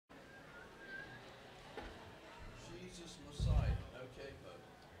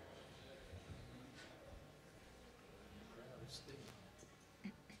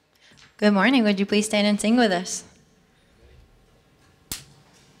Good morning. Would you please stand and sing with us?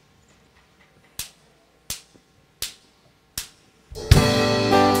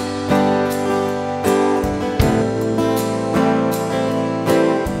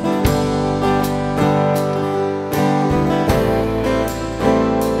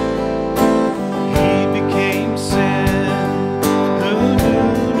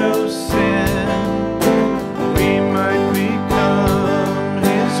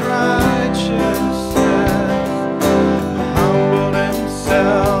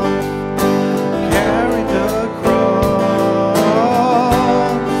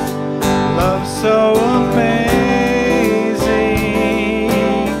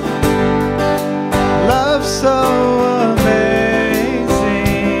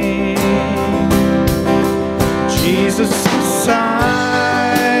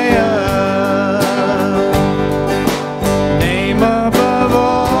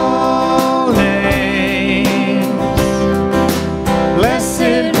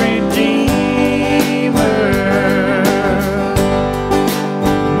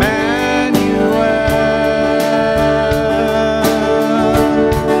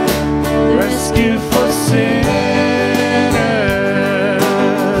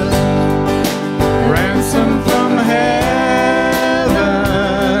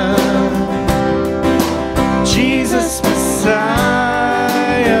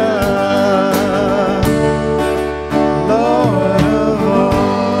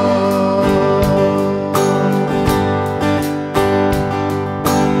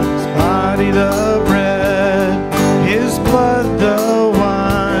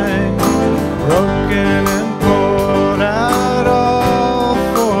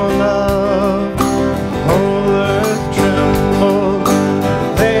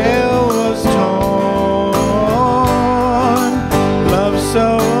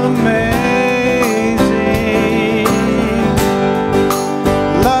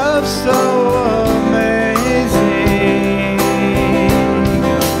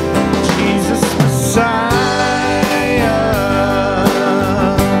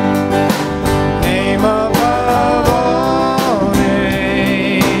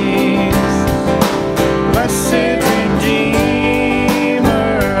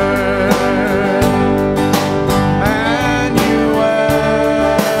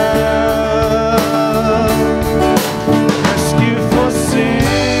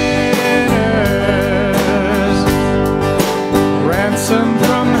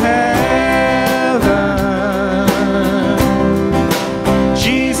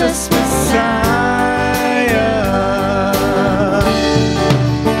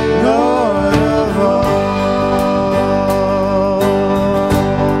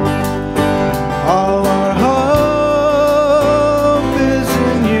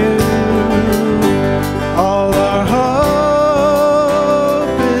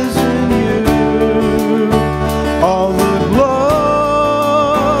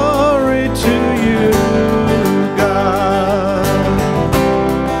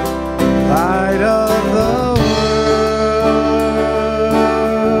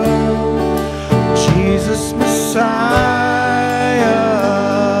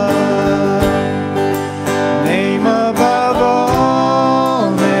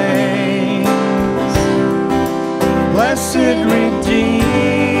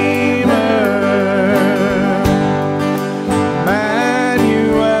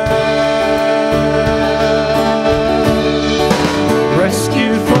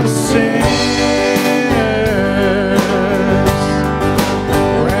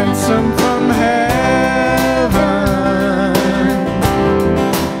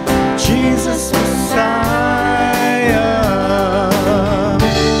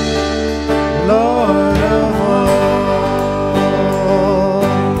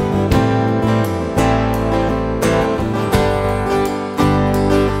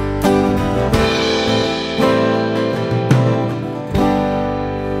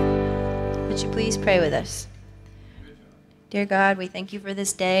 Dear God, we thank you for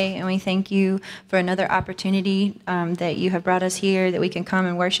this day, and we thank you for another opportunity that you have brought us here, that we can come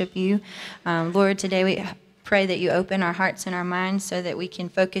and worship you. Lord, today we pray that you open our hearts and our minds so that we can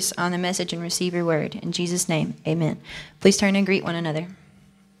focus on the message and receive your word. In Jesus' name, amen. Please turn and greet one another.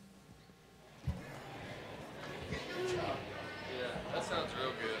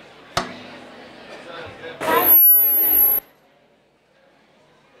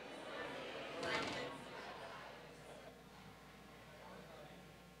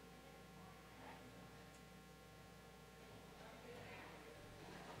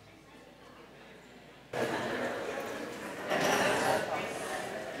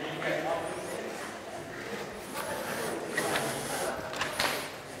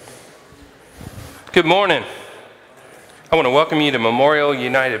 Good morning. I want to welcome you to Memorial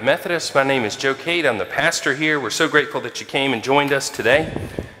United Methodist. My name is Joe Cade. I'm the pastor here. We're so grateful that you came and joined us today.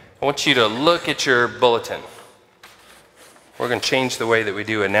 I want you to look at your bulletin. We're going to change the way that we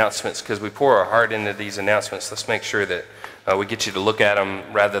do announcements because we pour our heart into these announcements. Let's make sure that we get you to look at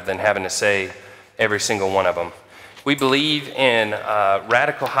them rather than having to say every single one of them. We believe in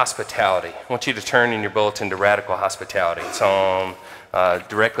radical hospitality. I want you to turn in your bulletin to radical hospitality. It's on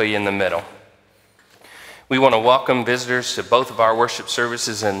directly in the middle. We want to welcome visitors to both of our worship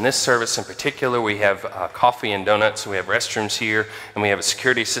services. In this service in particular, we have coffee and donuts. We have restrooms here, and we have a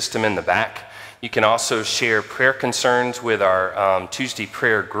security system in the back. You can also share prayer concerns with our Tuesday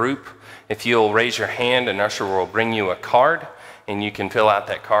prayer group. If you'll raise your hand, an usher will bring you a card, and you can fill out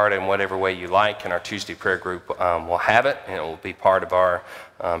that card in whatever way you like, and our Tuesday prayer group will have it, and it will be part of our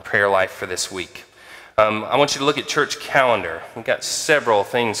prayer life for this week. I want you to look at church calendar. We've got several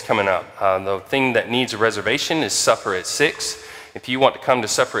things coming up. The thing that needs a reservation is supper at 6. If you want to come to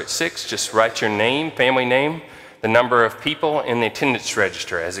supper at 6, just write your name, family name, the number of people in the attendance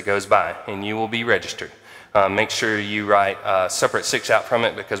register as it goes by, and you will be registered. Make sure you write supper at 6 out from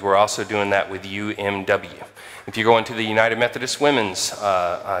it because we're also doing that with UMW. If you're going to the United Methodist Women's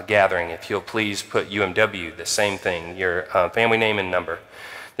gathering, if you'll please put UMW, the same thing, your family name and number.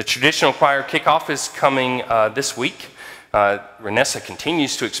 The traditional choir kickoff is coming this week. Renessa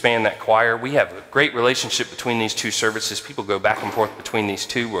continues to expand that choir. We have a great relationship between these two services. People go back and forth between these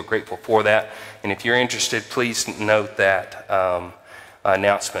two. We're grateful for that. And if you're interested, please note that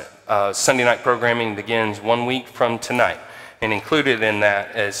announcement. Sunday night programming begins 1 week from tonight. And included in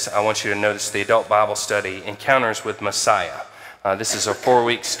that is, I want you to notice the adult Bible study, Encounters with Messiah. This is a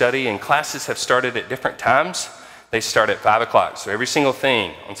 4-week study, and classes have started at different times. They start at 5 o'clock. So every single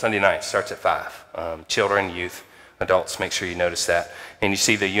thing on Sunday night starts at 5. Children, youth, adults, make sure you notice that. And you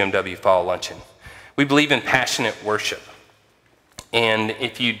see the UMW Fall Luncheon. We believe in passionate worship. And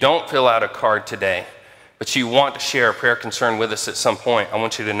if you don't fill out a card today, but you want to share a prayer concern with us at some point, I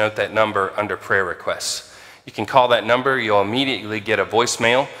want you to note that number under prayer requests. You can call that number. You'll immediately get a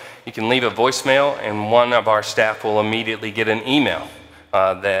voicemail. You can leave a voicemail, and one of our staff will immediately get an email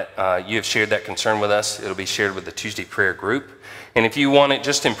that you have shared that concern with us. It'll be shared with the Tuesday prayer group. And if you want it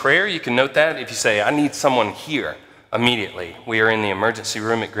just in prayer, you can note that. If you say, I need someone here immediately, we are in the emergency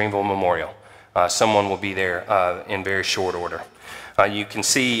room at Greenville Memorial. Someone will be there in very short order. You can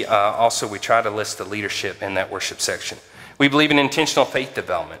see also we try to list the leadership in that worship section. We believe in intentional faith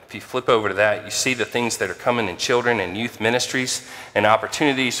development. If you flip over to that, you see the things that are coming in children and youth ministries and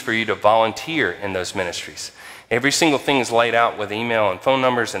opportunities for you to volunteer in those ministries. Every single thing is laid out with email and phone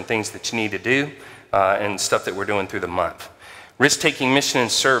numbers and things that you need to do and stuff that we're doing through the month. Risk-taking mission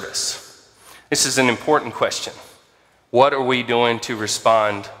and service. This is an important question. What are we doing to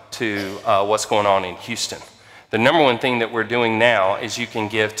respond to what's going on in Houston? The number one thing that we're doing now is you can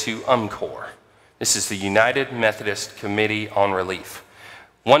give to UMCOR. This is the United Methodist Committee on Relief.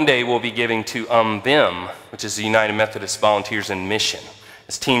 One day we'll be giving to UMVIM, which is the United Methodist Volunteers in Mission.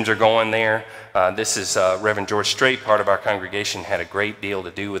 As teams are going there, this is Reverend George Strait, part of our congregation, had a great deal to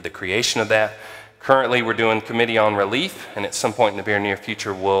do with the creation of that. Currently, we're doing Committee on Relief, and at some point in the very near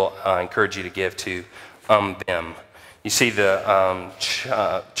future, we'll encourage you to give to UMVIM. You see the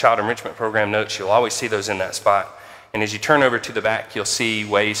Child Enrichment Program notes. You'll always see those in that spot. And as you turn over to the back, you'll see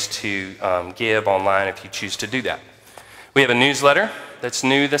ways to give online if you choose to do that. We have a newsletter that's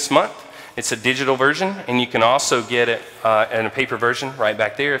new this month. It's a digital version, and you can also get it in a paper version right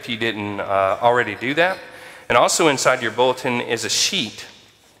back there if you didn't already do that. And also inside your bulletin is a sheet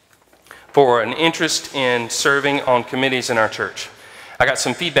for an interest in serving on committees in our church. I got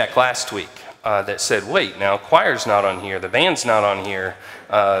some feedback last week that said, wait, now choir's not on here, the band's not on here,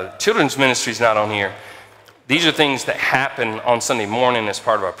 children's ministry's not on here. These are things that happen on Sunday morning as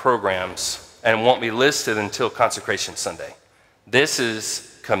part of our programs and won't be listed until Consecration Sunday. This is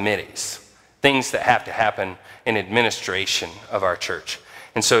committees, things that have to happen in administration of our church.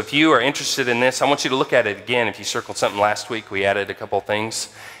 And so if you are interested in this, I want you to look at it again. If you circled something last week, we added a couple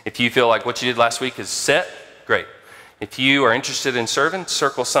things. If you feel like what you did last week is set, great. If you are interested in serving,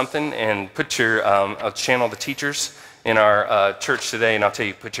 circle something and put your channel the teachers in our church today, and I'll tell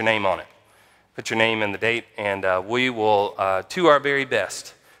you, put your name on it. Put your name and the date, and we will, to our very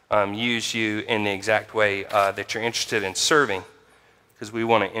best, use you in the exact way that you're interested in serving, because we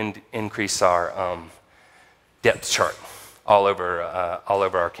want to increase our depth chart all over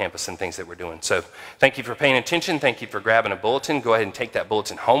our campus and things that we're doing. So thank you for paying attention. Thank you for grabbing a bulletin. Go ahead and take that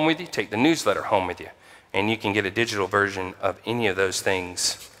bulletin home with you. Take the newsletter home with you. And you can get a digital version of any of those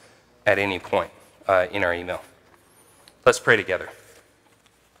things at any point in our email. Let's pray together.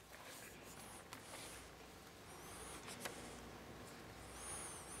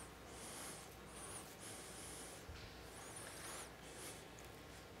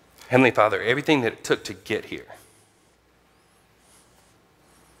 Heavenly Father, everything that it took to get here,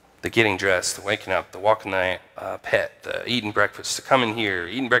 the getting dressed, the waking up, the walking the pet, the eating breakfast, the coming here,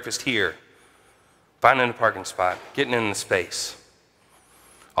 eating breakfast here, finding a parking spot, getting in the space,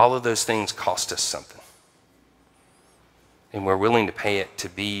 all of those things cost us something. And we're willing to pay it to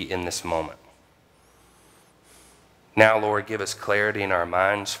be in this moment. Now, Lord, give us clarity in our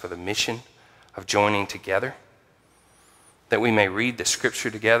minds for the mission of joining together, that we may read the scripture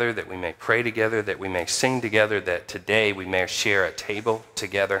together, that we may pray together, that we may sing together, that today we may share a table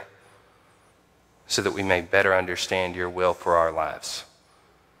together so that we may better understand your will for our lives.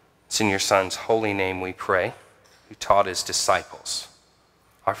 It's in your Son's holy name we pray, who taught his disciples,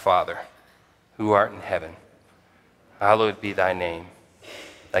 our Father, who art in heaven, hallowed be thy name.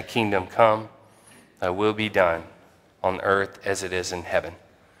 Thy kingdom come, thy will be done on earth as it is in heaven.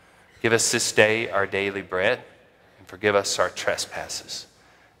 Give us this day our daily bread, and forgive us our trespasses,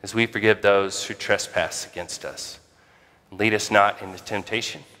 as we forgive those who trespass against us. And lead us not into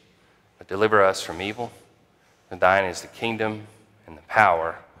temptation, but deliver us from evil. For thine is the kingdom, and the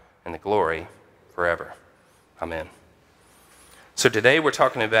power, and the glory forever. Amen. So today we're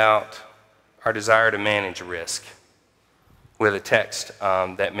talking about our desire to manage risk with a text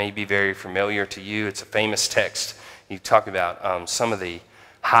that may be very familiar to you. It's a famous text. You talk about some of the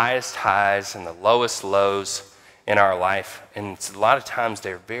highest highs and the lowest lows in our life, and a lot of times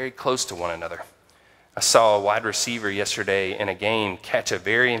they're very close to one another. I saw a wide receiver yesterday in a game catch a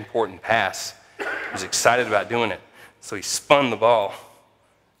very important pass. He was excited about doing it, so he spun the ball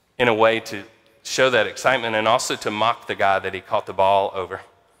in a way to show that excitement and also to mock the guy that he caught the ball over.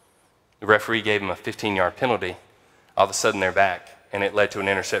 The referee gave him a 15-yard penalty. All of a sudden they're back, and it led to an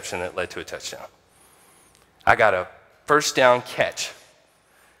interception that led to a touchdown. I got a first down catch.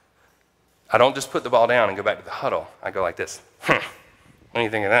 I don't just put the ball down and go back to the huddle. I go like this. What do you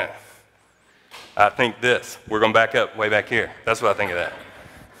think of that? I think this. We're going back up way back here. That's what I think of that.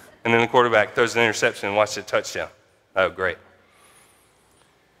 And then the quarterback throws an interception and watches a touchdown. Oh, great.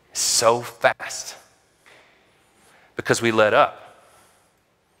 It's so fast because we let up.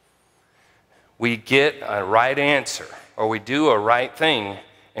 We get a right answer or we do a right thing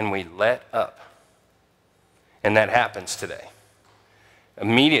and we let up. And that happens today.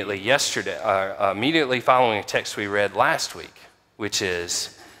 Immediately following a text we read last week, which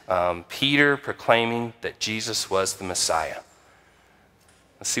is Peter proclaiming that Jesus was the Messiah.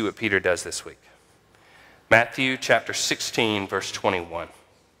 Let's see what Peter does this week. Matthew chapter 16, verse 21.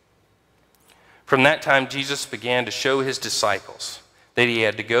 From that time, Jesus began to show his disciples that he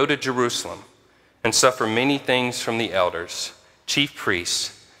had to go to Jerusalem and suffer many things from the elders, chief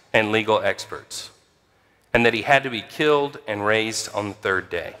priests, and legal experts, and that he had to be killed and raised on the third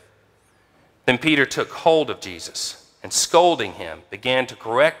day. Then Peter took hold of Jesus and, scolding him, began to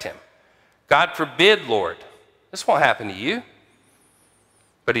correct him. God forbid, Lord, this won't happen to you.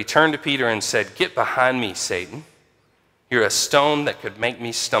 But he turned to Peter and said, Get behind me, Satan. You're a stone that could make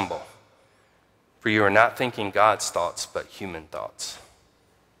me stumble. For you are not thinking God's thoughts, but human thoughts.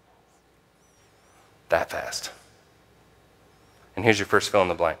 That fast. And here's your first fill in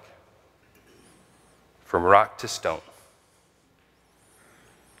the blank. From rock to stone.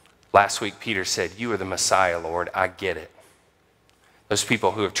 Last week, Peter said, You are the Messiah, Lord. I get it. Those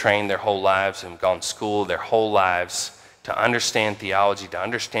people who have trained their whole lives and gone to school their whole lives to understand theology, to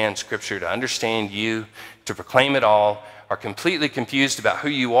understand Scripture, to understand you, to proclaim it all, are completely confused about who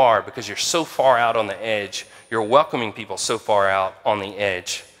you are because you're so far out on the edge. You're welcoming people so far out on the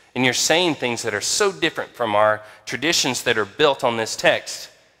edge. And you're saying things that are so different from our traditions that are built on this text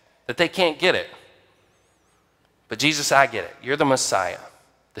that they can't get it. But Jesus, I get it. You're the Messiah,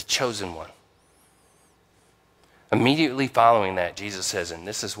 the chosen one. Immediately following that, Jesus says, and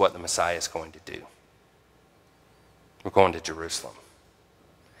this is what the Messiah is going to do. We're going to Jerusalem.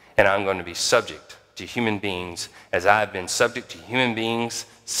 And I'm going to be subject to human beings as I've been subject to human beings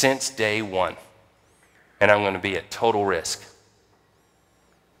since day one. And I'm going to be at total risk.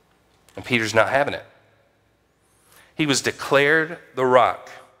 And Peter's not having it. He was declared the rock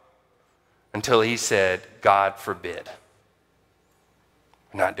until he said, God forbid.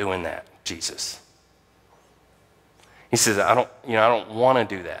 I'm not doing that, Jesus. He says, I don't want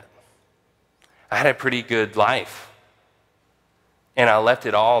to do that. I had a pretty good life. And I left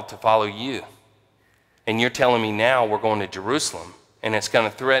it all to follow you. And you're telling me now we're going to Jerusalem, and it's going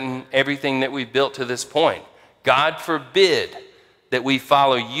to threaten everything that we've built to this point. God forbid that we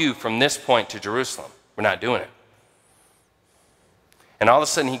follow you from this point to Jerusalem. We're not doing it. And all of a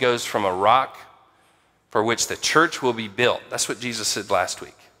sudden he goes from a rock for which the church will be built. That's what Jesus said last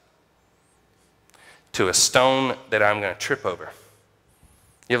week. To a stone that I'm going to trip over.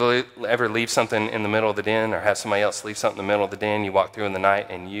 You ever leave something in the middle of the den, or have somebody else leave something in the middle of the den, you walk through in the night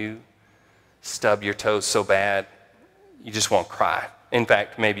and you stub your toes so bad, you just won't cry. In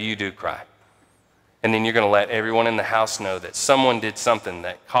fact, maybe you do cry. And then you're going to let everyone in the house know that someone did something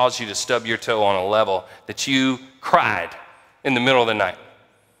that caused you to stub your toe on a level that you cried in the middle of the night.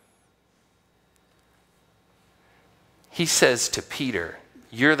 He says to Peter,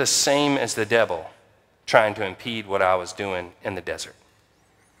 you're the same as the devil trying to impede what I was doing in the desert.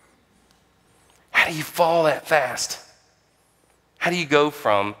 How do you fall that fast? How do you go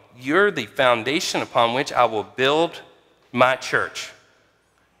from, you're the foundation upon which I will build my church,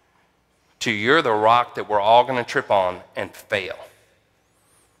 to you're the rock that we're all going to trip on and fail?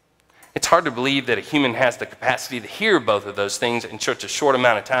 It's hard to believe that a human has the capacity to hear both of those things in such a short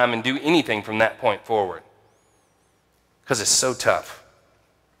amount of time and do anything from that point forward, because it's so tough.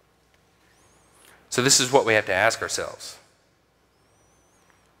 So this is what we have to ask ourselves.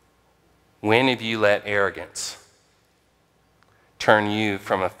 When have you let arrogance turn you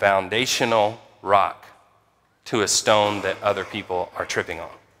from a foundational rock to a stone that other people are tripping on?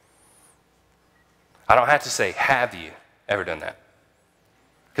 I don't have to say, have you ever done that?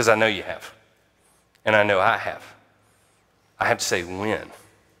 Because I know you have. And I know I have. I have to say, when?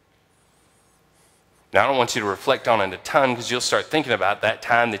 Now, I don't want you to reflect on it a ton, because you'll start thinking about that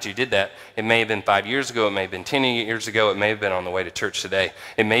time that you did that. It may have been 5 years ago. It may have been 10 years ago. It may have been on the way to church today.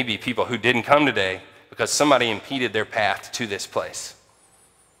 It may be people who didn't come today because somebody impeded their path to this place.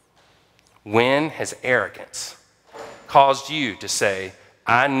 When has arrogance caused you to say,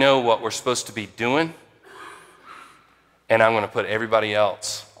 I know what we're supposed to be doing, and I'm going to put everybody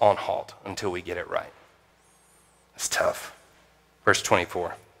else on halt until we get it right? It's tough. Verse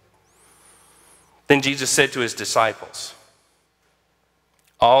 24. Then Jesus said to his disciples,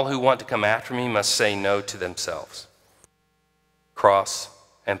 all who want to come after me must say no to themselves, cross,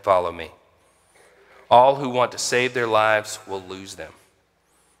 and follow me. All who want to save their lives will lose them,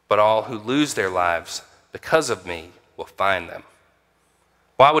 but all who lose their lives because of me will find them.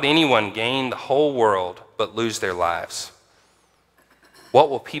 Why would anyone gain the whole world but lose their lives? What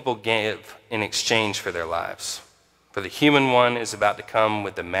will people give in exchange for their lives? For the human one is about to come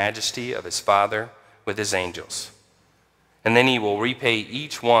with the majesty of his Father with his angels, and then he will repay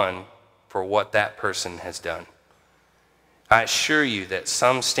each one for what that person has done. I assure you that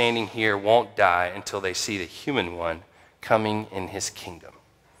some standing here won't die until they see the human one coming in his kingdom.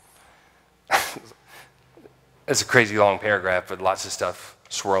 It's a crazy long paragraph with lots of stuff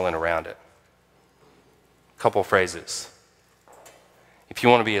swirling around it. A couple phrases. If you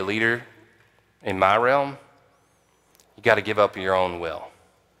want to be a leader in my realm, you got to give up your own will.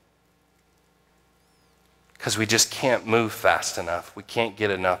 Because we just can't move fast enough. We can't get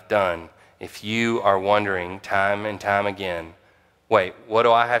enough done if you are wondering time and time again, wait, what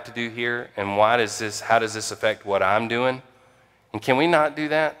do I have to do here? And how does this affect what I'm doing? And can we not do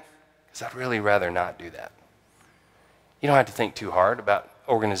that? Because I'd really rather not do that. You don't have to think too hard about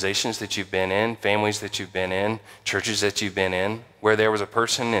organizations that you've been in, families that you've been in, churches that you've been in, where there was a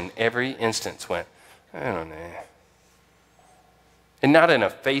person in every instance went, I don't know. And not in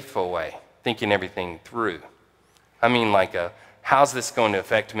a faithful way, thinking everything through. I mean like a, how's this going to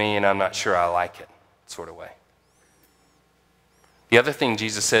affect me and I'm not sure I like it sort of way. The other thing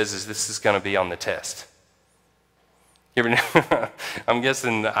Jesus says is this is going to be on the test. You ever know? I'm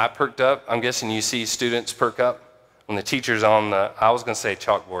guessing I perked up. I'm guessing you see students perk up when the teacher's on the, I was going to say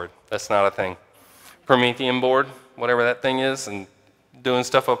chalkboard. That's not a thing. Promethean board, whatever that thing is, and doing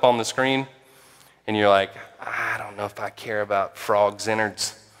stuff up on the screen. And you're like, I don't know if I care about frogs'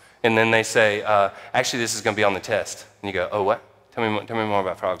 innards. And then they say, actually, this is going to be on the test. And you go, oh, what? Tell me more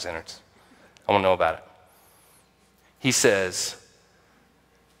about frogs' innards. I want to know about it. He says,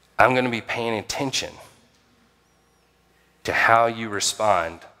 I'm going to be paying attention to how you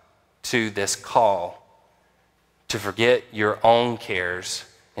respond to this call to forget your own cares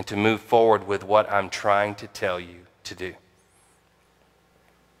and to move forward with what I'm trying to tell you to do.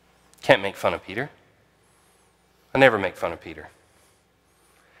 Can't make fun of Peter. I never make fun of Peter.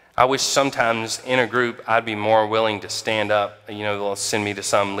 I wish sometimes in a group I'd be more willing to stand up. You know, they'll send me to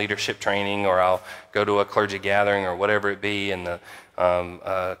some leadership training, or I'll go to a clergy gathering or whatever it be, and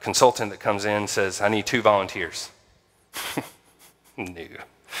the consultant that comes in says, I need 2 volunteers. No, I'm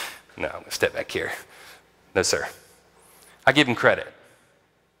going to step back here. No, sir. I give him credit.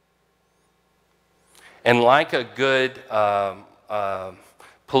 And like a good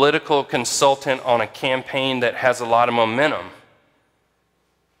political consultant on a campaign that has a lot of momentum,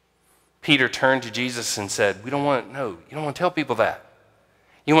 Peter turned to Jesus and said, you don't want to tell people that.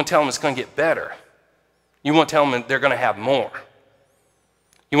 You want to tell them it's going to get better. You want to tell them they're going to have more.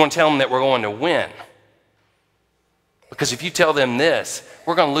 You want to tell them that we're going to win. Because if you tell them this,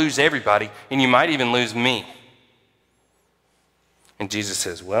 we're going to lose everybody, and you might even lose me. And Jesus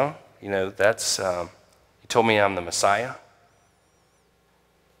says, well, that's, you told me I'm the Messiah.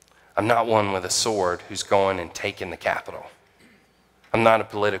 I'm not one with a sword who's going and taking the capital. I'm not a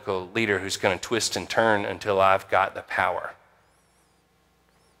political leader who's going to twist and turn until I've got the power.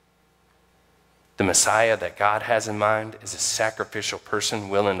 The Messiah that God has in mind is a sacrificial person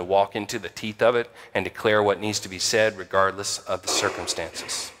willing to walk into the teeth of it and declare what needs to be said regardless of the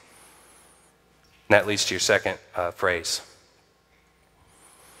circumstances. And that leads to your second phrase,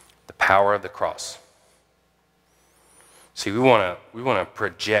 the power of the cross. See, we want to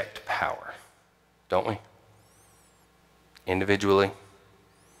project power, don't we? Individually,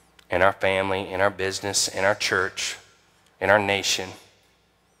 in our family, in our business, in our church, in our nation.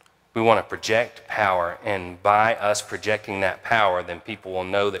 We want to project power, and by us projecting that power, then people will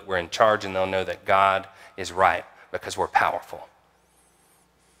know that we're in charge, and they'll know that God is right because we're powerful.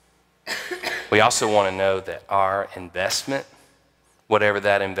 We also want to know that our investment, whatever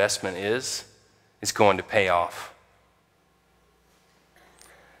that investment is going to pay off.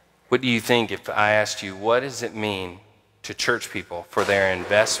 What do you think if I asked you, what does it mean to church people for their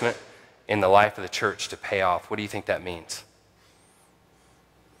investment in the life of the church to pay off? What do you think that means?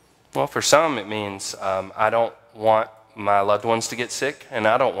 Well, for some it means I don't want my loved ones to get sick, and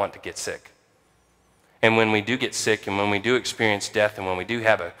I don't want to get sick. And when we do get sick, and when we do experience death, and when we do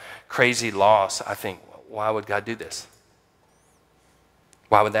have a crazy loss, I think, why would God do this?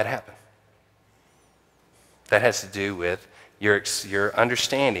 Why would that happen? That has to do with your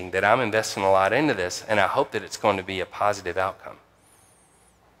understanding that I'm investing a lot into this, and I hope that it's going to be a positive outcome.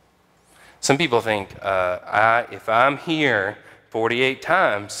 Some people think, if I'm here 48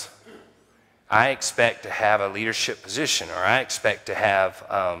 times, I expect to have a leadership position, or I expect to have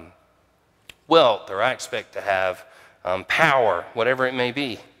wealth, or I expect to have power, whatever it may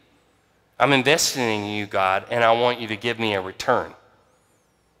be. I'm investing in you, God, and I want you to give me a return.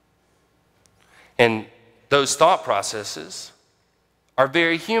 And those thought processes are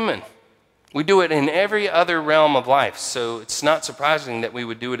very human. We do it in every other realm of life, so it's not surprising that we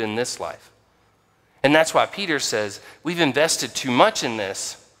would do it in this life. And that's why Peter says, we've invested too much in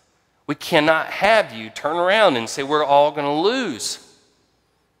this. We cannot have you turn around and say we're all going to lose.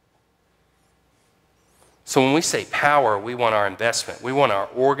 So when we say power, we want our investment. We want our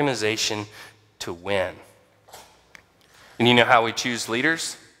organization to win. And you know how we choose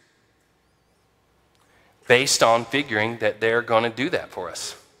leaders? Based on figuring that they're going to do that for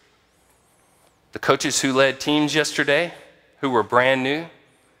us. The coaches who led teams yesterday, who were brand new,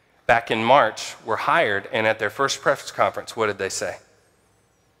 back in March, were hired, and at their first press conference, what did they say?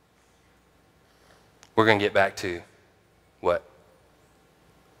 We're going to get back to what?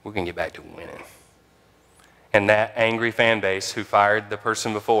 We're going to get back to winning. And that angry fan base who fired the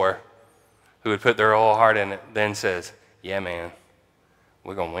person before, who had put their whole heart in it, then says, yeah, man,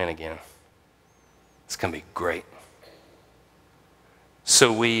 we're going to win again. It's going to be great.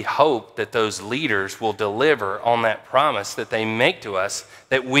 So we hope that those leaders will deliver on that promise that they make to us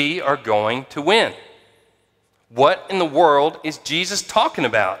that we are going to win. What in the world is Jesus talking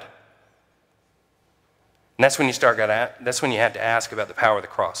about? And that's when you have to ask about the power of the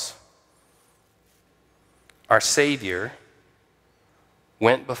cross. Our Savior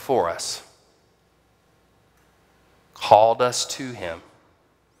went before us, called us to him,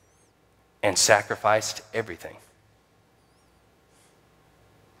 and sacrificed everything.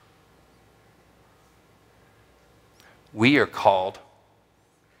 We are called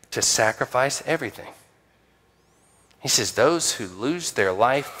to sacrifice everything. He says, those who lose their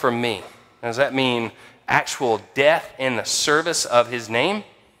life for me. Does that mean actual death in the service of his name?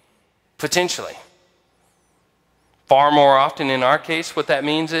 Potentially. Far more often in our case, what that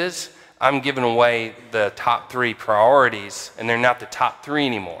means is I'm giving away the top 3 priorities, and they're not the top 3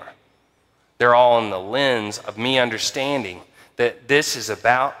 anymore. They're all in the lens of me understanding that this is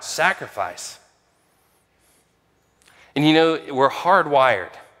about sacrifice. And you know, we're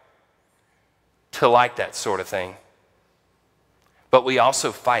hardwired to like that sort of thing, but we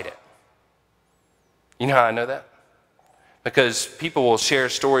also fight it. You know how I know that? Because people will share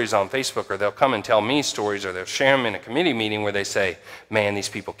stories on Facebook, or they'll come and tell me stories, or they'll share them in a committee meeting where they say, man, these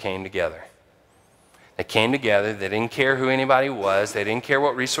people came together. They came together, they didn't care who anybody was, they didn't care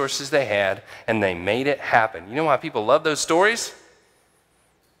what resources they had, and they made it happen. You know why people love those stories?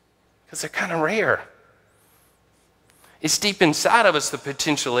 Because they're kind of rare. It's deep inside of us, the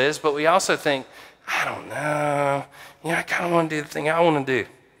potential is, but we also think, I don't know, I kind of want to do the thing I want to do.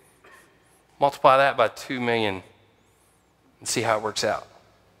 Multiply that by 2 million and see how it works out.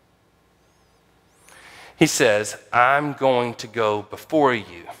 He says, I'm going to go before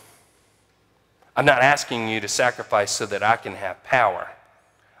you. I'm not asking you to sacrifice so that I can have power.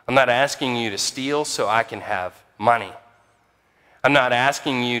 I'm not asking you to steal so I can have money. I'm not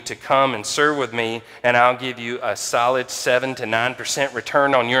asking you to come and serve with me and I'll give you a solid 7 to 9%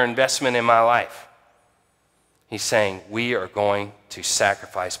 return on your investment in my life. He's saying we are going to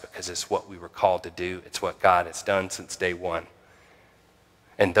sacrifice because it's what we were called to do. It's what God has done since day one.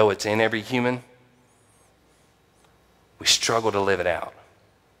 And though it's in every human, we struggle to live it out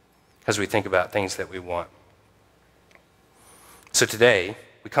because we think about things that we want. So today,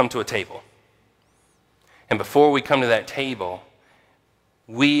 we come to a table. And before we come to that table,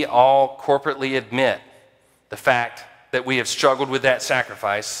 we all corporately admit the fact that we have struggled with that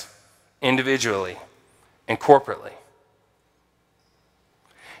sacrifice individually and corporately.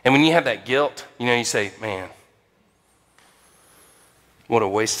 And when you have that guilt, you say, man, what a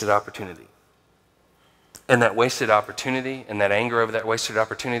wasted opportunity. And that wasted opportunity and that anger over that wasted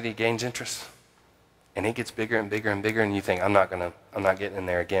opportunity gains interest. And it gets bigger and bigger and bigger, and you think, I'm not getting in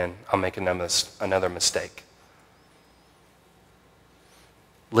there again. I'll make another mistake.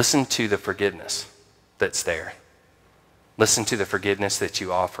 Listen to the forgiveness that's there. Listen to the forgiveness that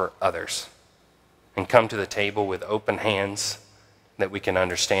you offer others. And come to the table with open hands that we can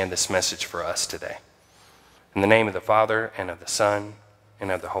understand this message for us today. In the name of the Father, and of the Son,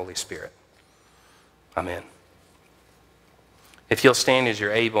 and of the Holy Spirit. Amen. If you'll stand as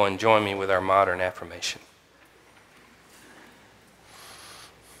you're able and join me with our modern affirmation.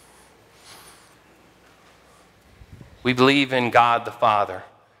 We believe in God the Father,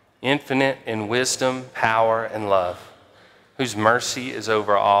 infinite in wisdom, power, and love, whose mercy is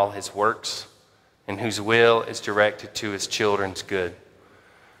over all his works, and whose will is directed to his children's good.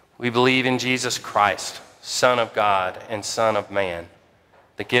 We believe in Jesus Christ, Son of God and Son of man,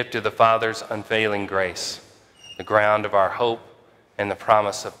 the gift of the Father's unfailing grace, the ground of our hope, and the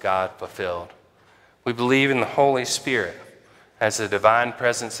promise of God fulfilled. We believe in the Holy Spirit as a divine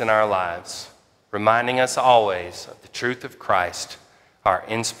presence in our lives, reminding us always of the truth of Christ, our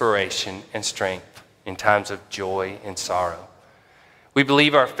inspiration and strength in times of joy and sorrow. We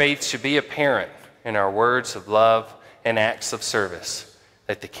believe our faith should be apparent in our words of love and acts of service,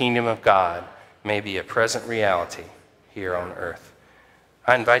 that the kingdom of God may be a present reality here on earth.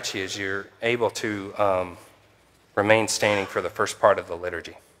 I invite you, as you're able to remain standing for the first part of the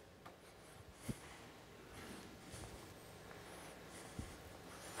liturgy.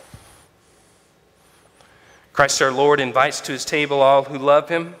 Christ our Lord invites to his table all who love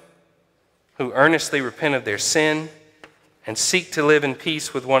him, who earnestly repent of their sin, and seek to live in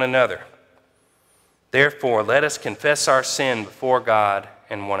peace with one another. Therefore, let us confess our sin before God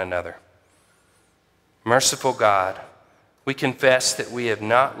and one another. Merciful God, we confess that we have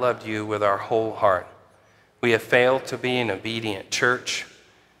not loved you with our whole heart. We have failed to be an obedient church.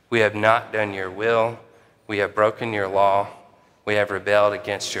 We have not done your will. We have broken your law. We have rebelled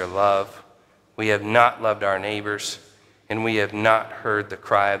against your love. We have not loved our neighbors, and we have not heard the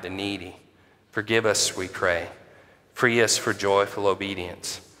cry of the needy. Forgive us, we pray. Free us for joyful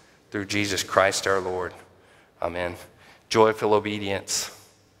obedience. Through Jesus Christ our Lord. Amen. Joyful obedience.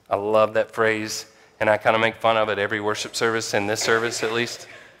 I love that phrase, and I kind of make fun of it every worship service, in this service at least.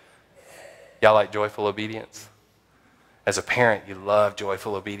 Y'all like joyful obedience? As a parent, you love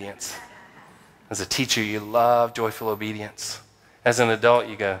joyful obedience. As a teacher, you love joyful obedience. As an adult,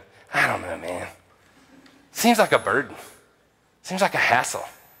 you go, I don't know, man. Seems like a burden. Seems like a hassle.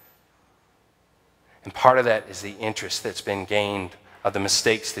 And part of that is the interest that's been gained of the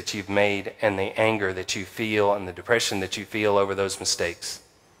mistakes that you've made and the anger that you feel and the depression that you feel over those mistakes.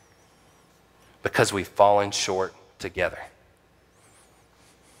 Because we've fallen short together.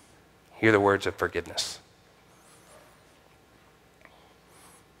 Hear the words of forgiveness.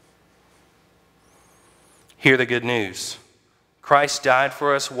 Hear the good news. Christ died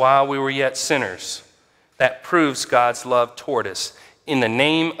for us while we were yet sinners. That proves God's love toward us. In the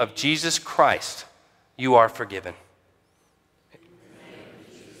name of Jesus Christ, you are forgiven.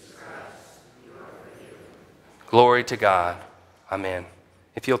 Glory to God. Amen.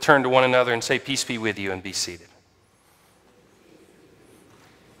 If you'll turn to one another and say, peace be with you, and be seated.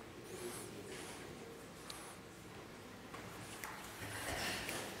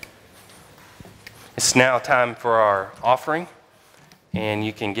 It's now time for our offering, and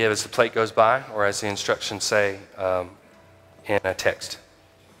you can give as the plate goes by, or as the instructions say in a text.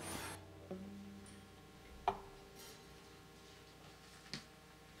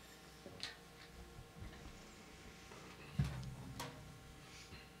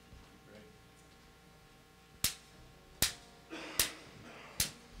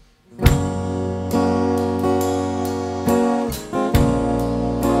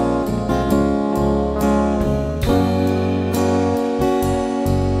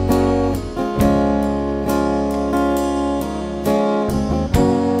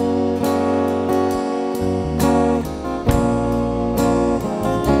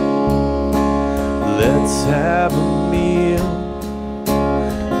 Let's have a meal.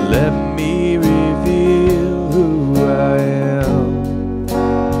 Let me reveal who I am.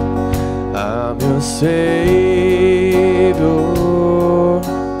 I'm your Savior.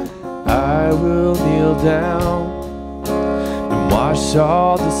 I will kneel down and wash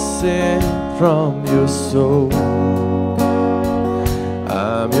all the sin from your soul.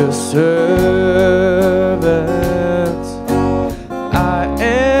 I'm your servant. I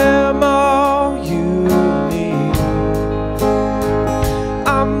am all you need.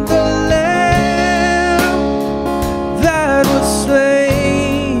 I'm the lamb that was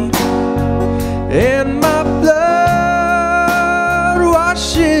slain, and my blood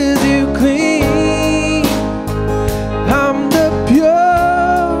washes you clean. I'm the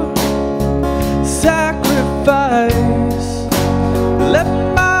pure sacrifice. Let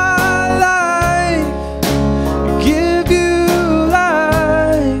my life give you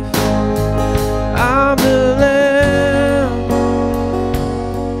life. I'm the lamb.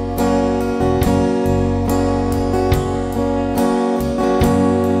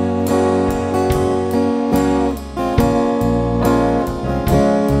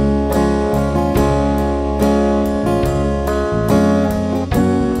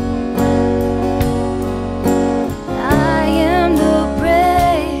 I am the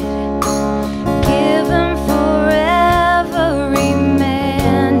bread given for every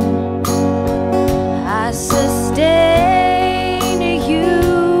man. I sustain you.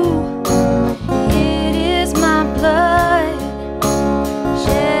 It is my blood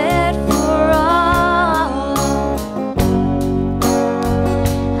shed for all.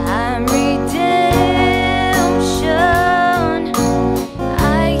 I'm redemption. I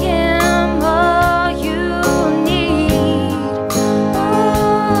am all you need.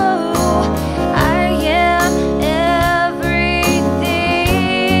 Oh, I am everything.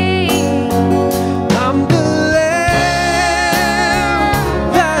 I'm the lamb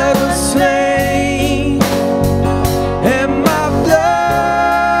that was slain, and my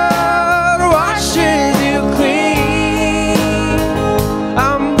blood washes you clean.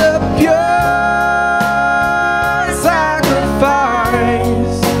 I'm the pure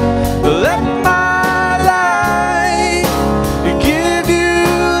sacrifice. Let my life give you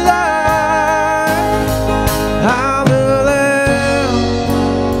life. I'm the lamb.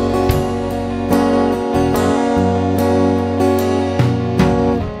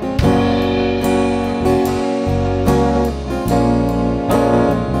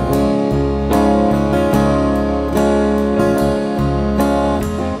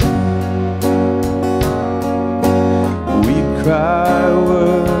 We cry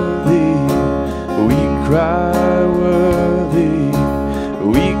worthy, we cry worthy,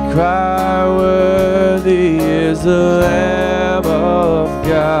 we cry worthy is the Lamb of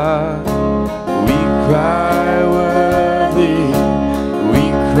God. We cry worthy, we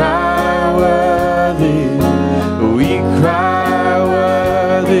cry worthy, we cry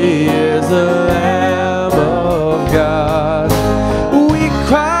worthy is the Lamb of God. We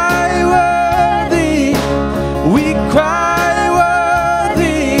cry worthy, we cry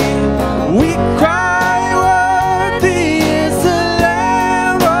worthy, we cry worthy is the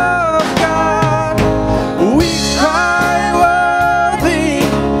Lamb of God. We cry worthy,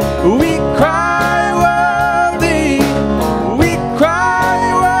 we cry worthy, we cry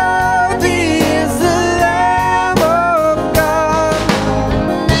worthy is the Lamb of God.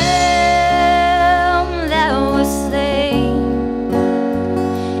 Lamb that was slain,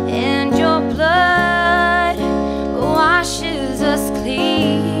 and your blood washes us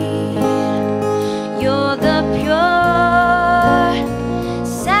clean. You're the pure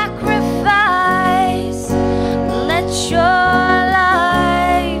sacrifice. Let your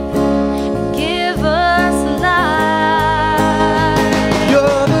life give us life.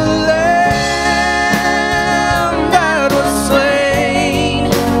 You're the lamb that was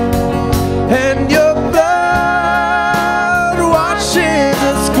slain, and your blood washes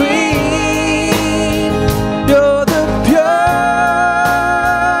us clean. You're the pure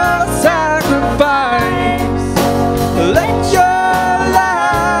sacrifice. Let your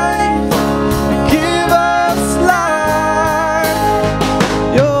life give us life.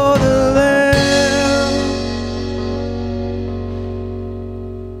 You're the lamb.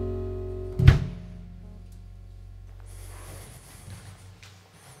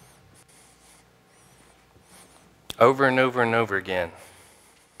 Over and over and over again,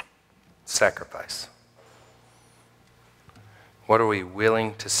 sacrifice. What are we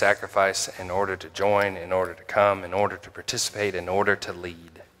willing to sacrifice in order to join, in order to come, in order to participate, in order to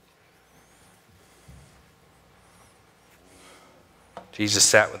lead? Jesus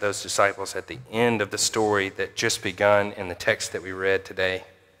sat with those disciples at the end of the story that just begun in the text that we read today,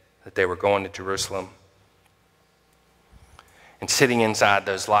 that they were going to Jerusalem. And sitting inside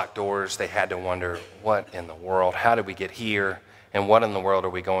those locked doors, they had to wonder, what in the world? How did we get here? And what in the world are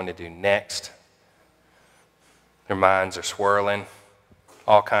we going to do next? Their minds are swirling,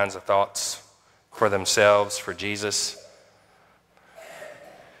 all kinds of thoughts for themselves, for Jesus.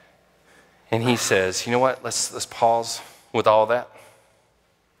 And he says, you know what, let's pause with all that.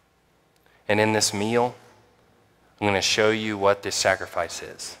 And in this meal, I'm going to show you what this sacrifice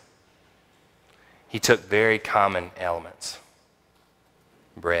is. He took very common elements,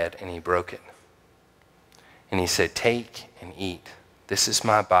 bread, and he broke it. And he said, take and eat. This is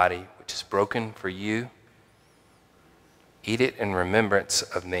my body, which is broken for you. Eat it in remembrance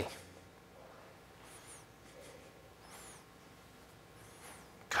of me.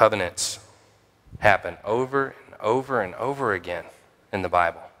 Covenants happen over and over and over again in the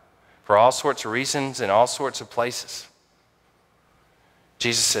Bible for all sorts of reasons in all sorts of places.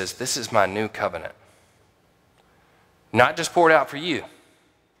 Jesus says, this is my new covenant. Not just poured out for you,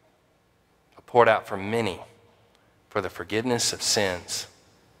 but poured out for many for the forgiveness of sins,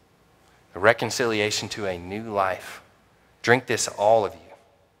 the reconciliation to a new life. Drink this, all of you.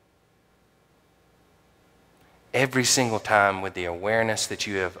 Every single time with the awareness that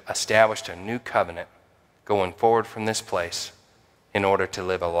you have established a new covenant going forward from this place in order to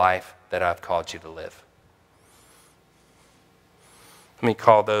live a life that I've called you to live. Let me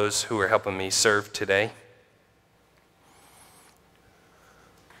call those who are helping me serve today.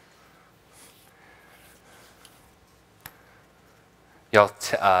 Y'all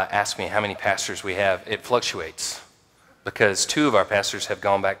ask me how many pastors we have. It fluctuates because 2 of our pastors have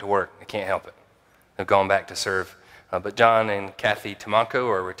gone back to work. They can't help it. They've gone back to serve. But John and Kathy Tamanco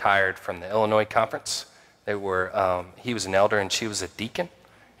are retired from the Illinois Conference. They were, he was an elder and she was a deacon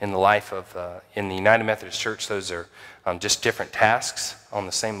in the life of, in the United Methodist Church. Those are just different tasks on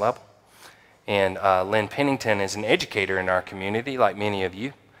the same level. And Lynn Pennington is an educator in our community, like many of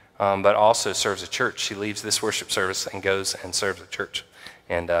you, but also serves a church. She leaves this worship service and goes and serves a church.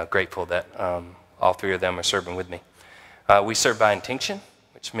 And grateful that all 3 of them are serving with me. We serve by intinction,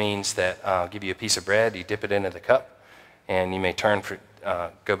 which means that I'll give you a piece of bread, you dip it into the cup, and you may turn for,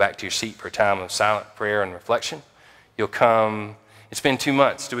 go back to your seat for a time of silent prayer and reflection. You'll come, it's been 2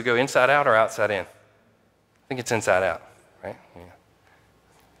 months. Do we go inside out or outside in? I think it's inside out, right? Yeah.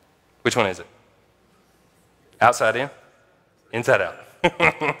 Which one is it? Outside in? Inside out.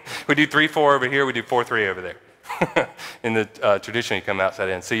 We do 3-4 over here, we do 4-3 over there. In the tradition, you come outside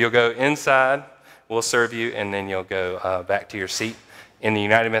in. So you'll go inside, we'll serve you, and then you'll go back to your seat. In the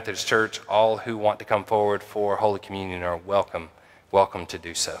United Methodist Church, all who want to come forward for Holy Communion are welcome to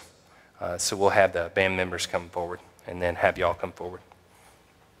do so. So we'll have the band members come forward and then have y'all come forward.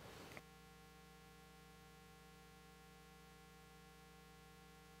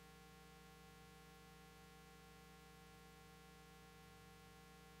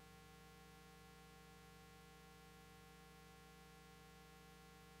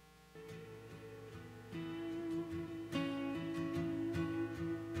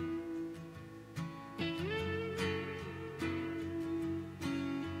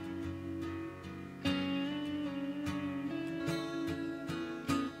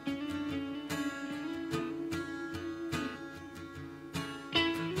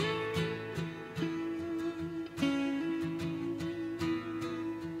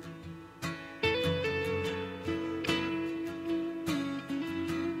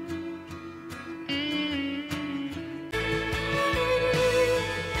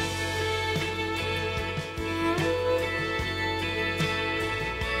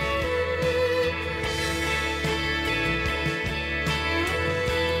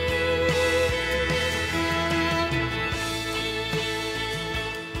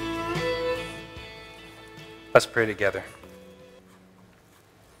 Let's pray together.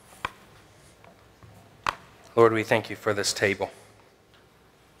 Lord, we thank you for this table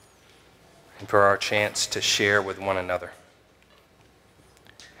and for our chance to share with one another.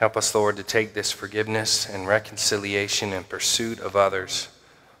 Help us, Lord, to take this forgiveness and reconciliation and pursuit of others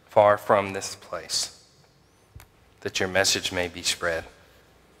far from this place, that your message may be spread.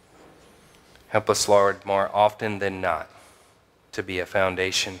 Help us, Lord, more often than not, to be a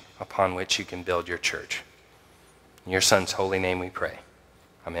foundation upon which you can build your church. In your Son's holy name we pray.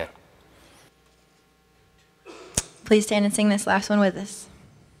 Amen. Please stand and sing this last one with us.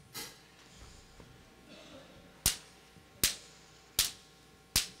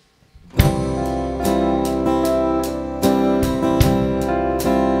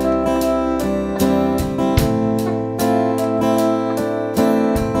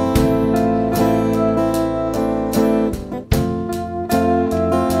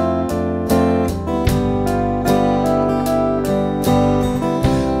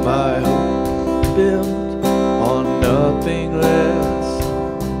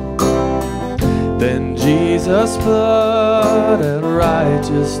 than Jesus' blood and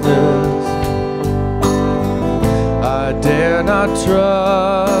righteousness. I dare not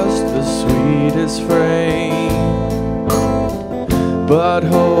trust the sweetest frame, but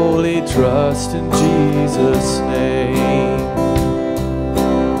wholly trust in Jesus' name.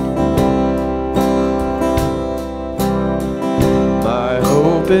 My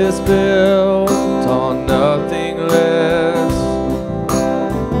hope is built on nothing less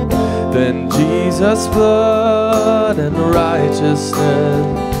than Jesus' blood and righteousness.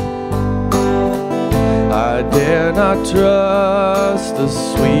 I dare not trust the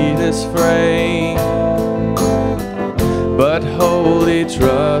sweetest frame, but wholly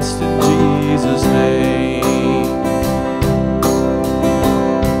trust in Jesus' name.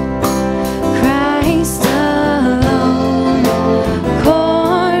 Christ alone,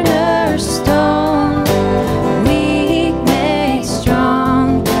 cornerstone, weak made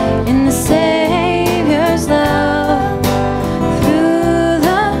strong in the Savior's love. Through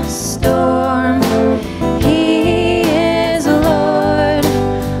the storm, He is Lord,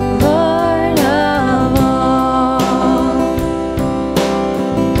 Lord of all.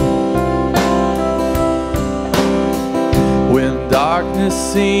 When darkness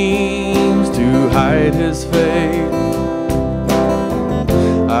seems to hide His face,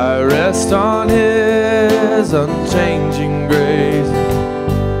 I rest on His unchanging grace.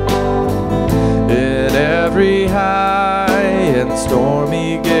 In every high and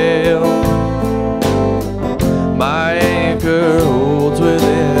stormy gale, my anchor holds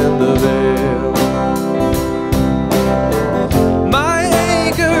within the veil. My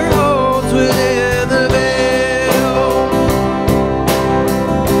anchor holds within the veil.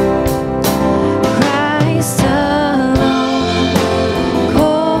 Christ alone,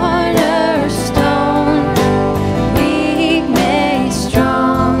 cornerstone, weak made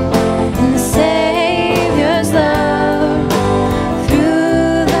strong in the Savior's love.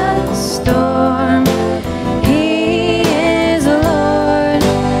 Through the storm, He is Lord,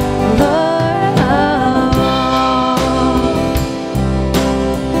 Lord of all.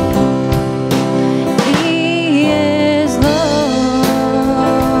 He is Lord,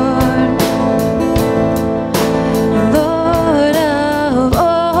 Lord of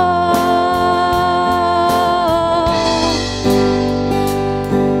all.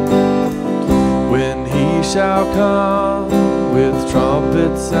 When He shall come with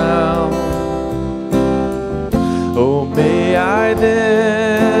trumpet sound, oh, may I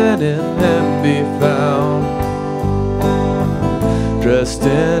then in Him be found, dressed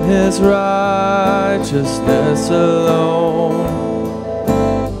in His righteousness alone,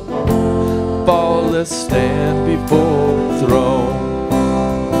 faultless stand before the throne.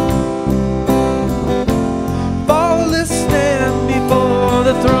 Faultless stand before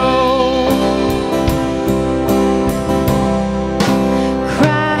the throne.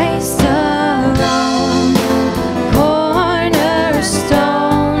 Christ alone, cornerstone,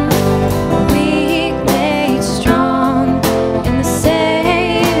 weak made strong in the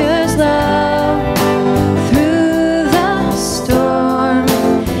Savior's love. Through the storm,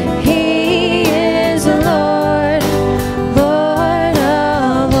 He is Lord, Lord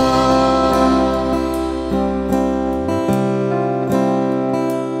of all.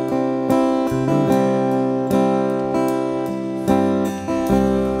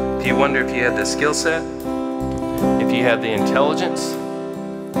 If you wonder if you have the skill set, if you have the intelligence,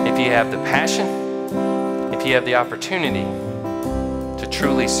 if you have the passion, if you have the opportunity to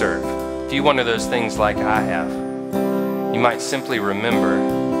truly serve, if you wonder those things like I have, you might simply remember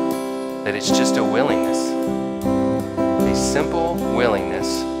that it's just a willingness, a simple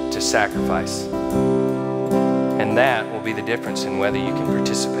willingness to sacrifice. And that will be the difference in whether you can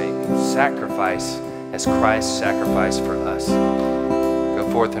participate. Sacrifice as Christ sacrificed for us. Go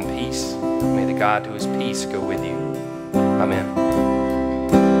forth in peace. May the God who is peace go with you. Amen.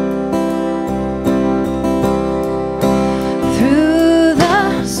 Through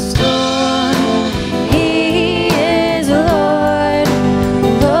the storm, He is Lord,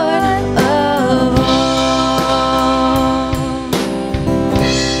 Lord of all.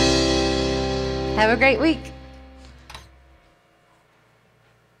 Have a great week.